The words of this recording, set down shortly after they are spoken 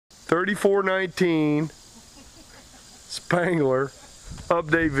3419 Spangler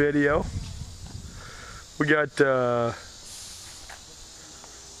update video. We got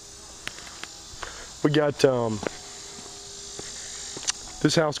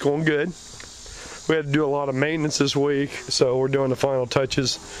this house going good. We had to do a lot of maintenance this week, so we're doing the final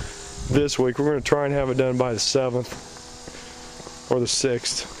touches this week. We're going to try and have it done by the 7th or the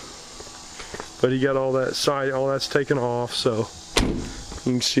 6th. But he got all that side, all that's taken off, so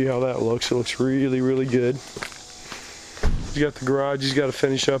you can see how that looks. It looks really, really good. He's got the garage he's got to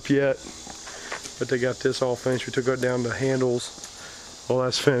finish up yet, but they got this all finished. We took it down to handles. All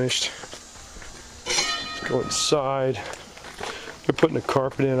that's finished. Let's go inside. They're putting the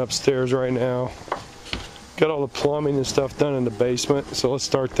carpet in upstairs right now. Got all the plumbing and stuff done in the basement, so let's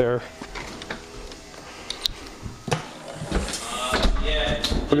start there.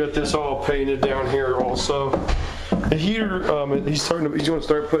 We got this all painted down here also. The heater, he's going to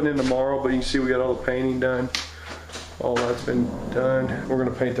start putting in tomorrow, but you can see we got all the painting done. All that's been done. We're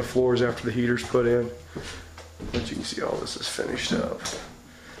going to paint the floors after the heater's put in. But you can see all this is finished up.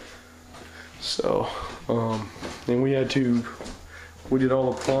 So, and we did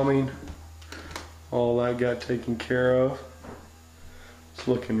all the plumbing. All that got taken care of. It's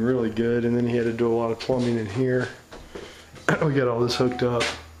looking really good. And then he had to do a lot of plumbing in here. We got all this hooked up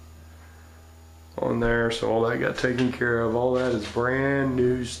on there, so all that got taken care of. All that is brand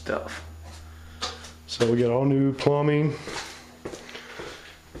new stuff. So we got all new plumbing,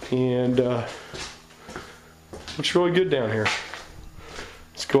 and looks really good down here.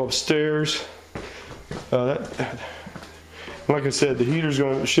 Let's go upstairs. Like I said, the heater's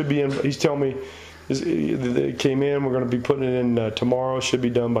should be in. He's telling me it came in. We're going to be putting it in tomorrow. It should be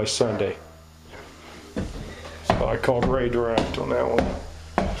done by Sunday. So I called Ray direct on that one.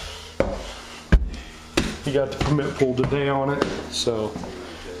 He got the permit pulled today on it. So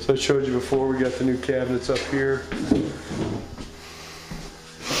I showed you before, we got the new cabinets up here.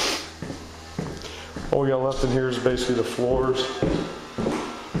 All we got left in here is basically the floors.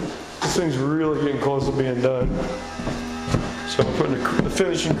 This thing's really getting close to being done. So I'm putting the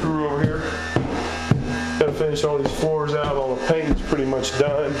finishing crew over here. Got to finish all these floors out. All the paint's pretty much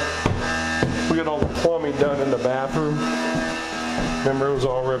done. We got all the plumbing done in the bathroom. Remember, it was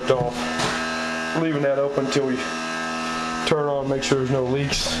all ripped off. Leaving that open until we turn on, make sure there's no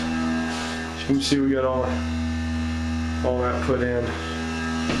leaks. As you can see, we got all that put in.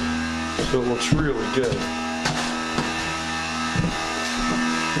 So it looks really good.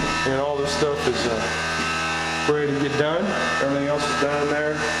 And all this stuff is ready to get done. Everything else is done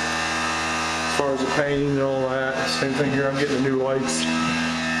there. As far as the painting and all that. Same thing here, I'm getting the new lights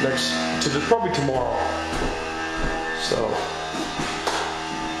probably tomorrow. So.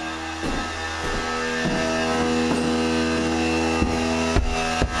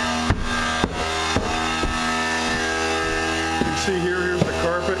 See here's the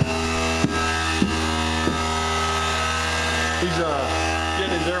carpet. He's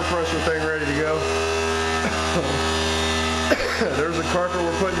getting his air pressure thing ready to go. There's the carpet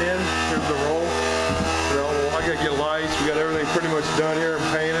we're putting in. Here's the roll. I gotta get lights. We got everything pretty much done here and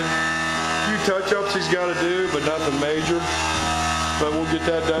painted. A few touch-ups he's got to do, but nothing major. But we'll get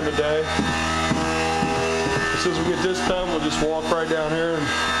that done today. As soon as we get this done, we'll just walk right down here and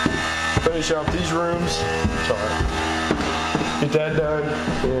finish out these rooms. Sorry. Get that done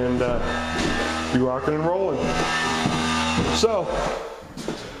and be rocking and rolling. So,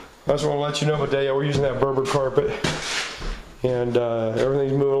 I just want to let you know today we're using that Berber carpet, and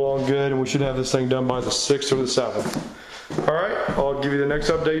everything's moving along good, and we should have this thing done by the 6th or the 7th. Alright, I'll give you the next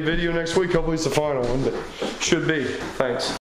update video next week. Hopefully it's the final one, but should be. Thanks.